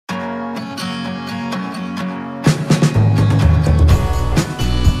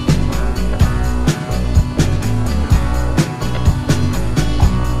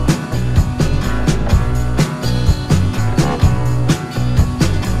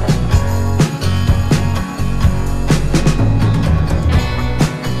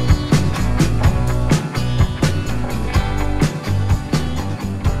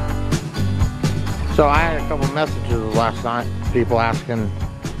So I had a couple messages last night, people asking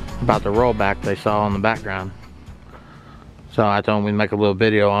about the rollback they saw in the background. So I told them we'd make a little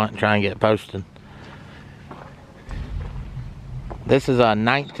video on it and try and get it posted. This is a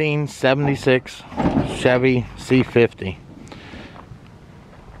 1976 Chevy C50.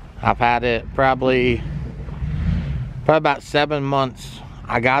 I've had it probably about 7 months.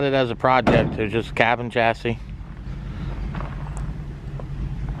 I got it as a project. It was just a cabin chassis.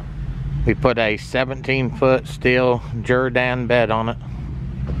 We put a 17-foot steel Jordan bed on it.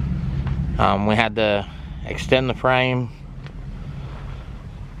 We had to extend the frame.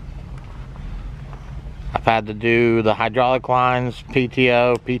 I've had to do the hydraulic lines,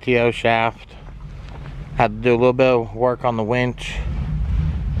 PTO shaft. Had to do a little bit of work on the winch.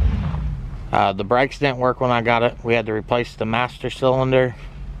 The brakes didn't work when I got it. We had to replace the master cylinder,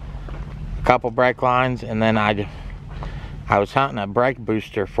 a couple brake lines, and then I was hunting a brake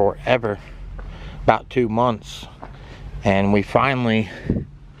booster forever, about 2 months, and we finally,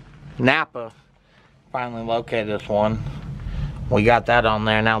 Napa finally located this one. We got that on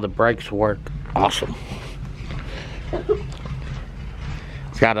there. Now the brakes work awesome.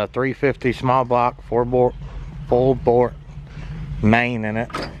 It's got a 350 small block, full bore main in it.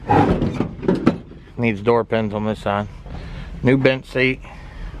 Needs door pins on this side. New bench seat,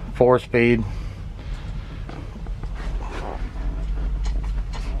 4-speed.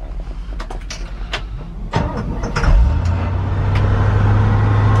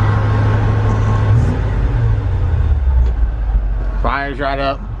 Fires right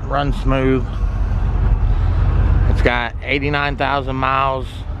up, runs smooth. It's got 89,000 miles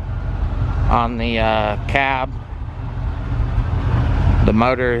on the cab. The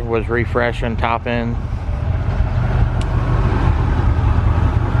motor was refreshing top end.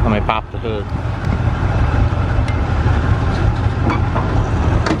 Let me pop the hood.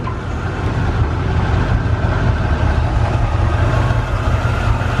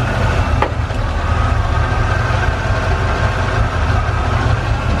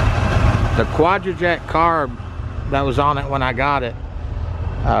 The Quadrajet carb that was on it when I got it,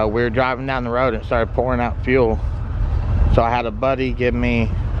 we were driving down the road and it started pouring out fuel. So I had a buddy give me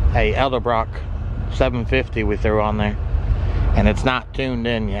a Edelbrock 750 we threw on there, and it's not tuned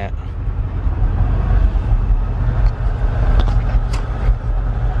in yet.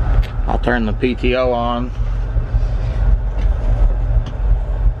 I'll turn the PTO on.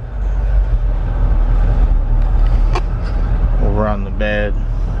 We'll run the bed.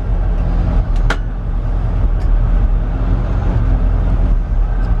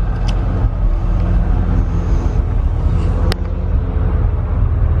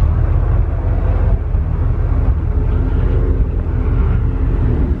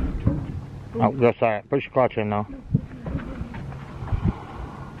 Oh, that's alright. Push your clutch in now.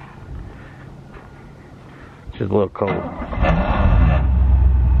 It's just a little cold.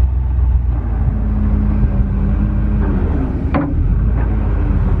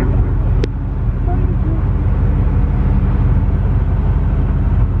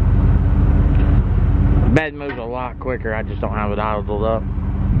 The bed moves a lot quicker. I just don't have it idled up.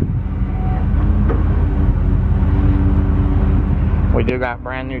 We do got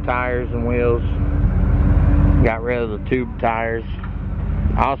brand new tires and wheels. Got rid of the tube tires.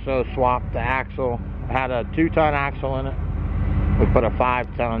 I also swapped the axle. I had a 2-ton axle in it. We put a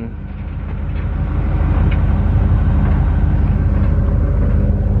 5-ton.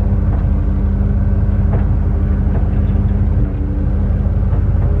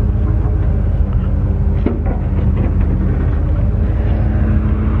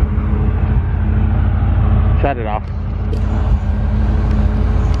 Shut it off.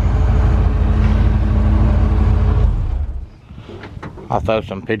 I'll throw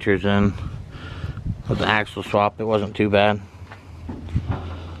some pictures in with the axle swap. It wasn't too bad.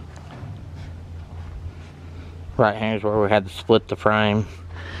 Right here's where we had to split the frame,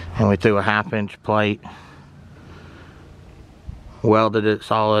 and we threw a 1/2-inch plate, welded it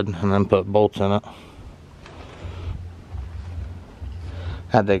solid, and then put bolts in it.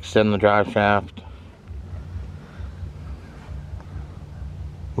 Had to extend the drive shaft.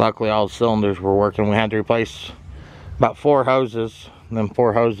 Luckily all the cylinders were working. We had to replace about 4 hoses. And them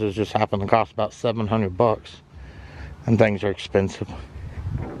 4 hoses just happened to cost about $700, and things are expensive,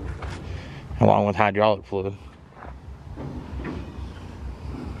 along with hydraulic fluid.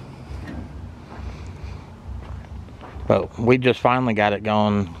 But we just finally got it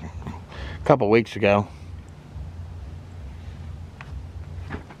going a couple weeks ago.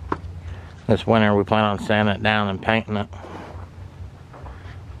 This winter we plan on sanding it down and painting it.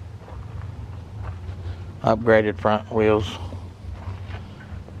 Upgraded front wheels.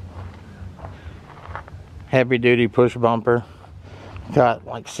 heavy duty push bumper. Got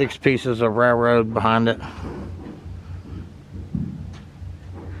like 6 pieces of railroad behind it.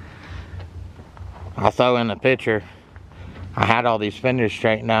 I'll throw in a picture. I had all these fenders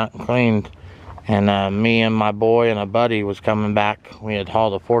straightened out and cleaned, and me and my boy and a buddy was coming back. We had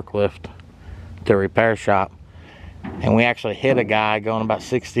hauled a forklift to the repair shop, and we actually hit a guy going about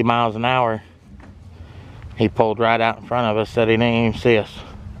 60 miles an hour. He pulled right out in front of us, said he didn't even see us.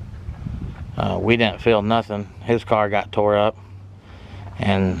 We didn't feel nothing. His car got tore up,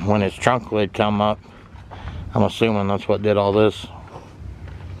 and when his trunk lid come up, I'm assuming that's what did all this.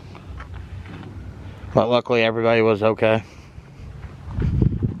 But luckily everybody was okay.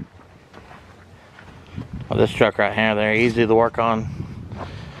 Well, this truck right here, they're easy to work on.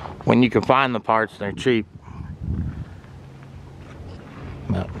 When you can find the parts, they're cheap.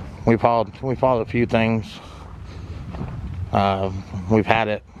 But we've hauled a few things. We've had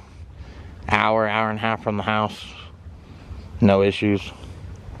it hour and a half from the house. No issues.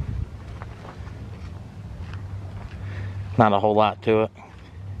 Not a whole lot to it,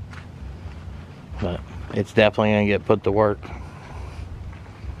 but it's definitely gonna get put to work.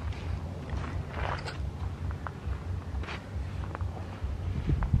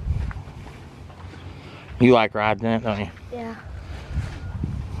 You like riding it, don't you? Yeah.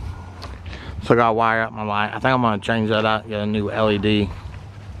 So I gotta wire up my light. I think I'm gonna change that out, get a new LED.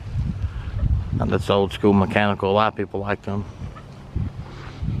 That's old school mechanical. A lot of people like them.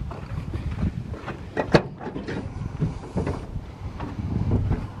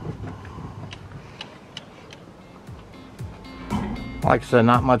 Like I said,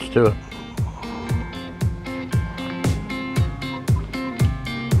 not much to it.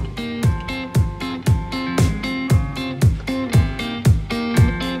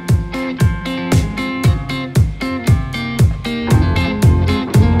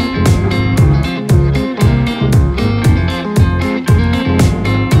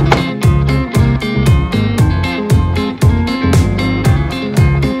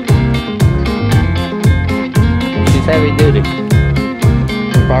 She's heavy duty.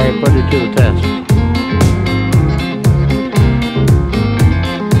 We've already put it to the test.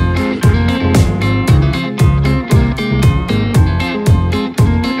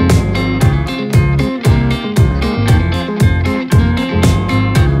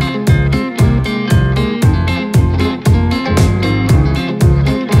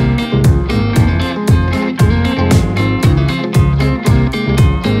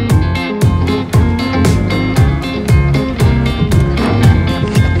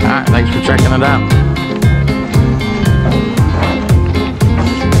 Thanks for checking it out.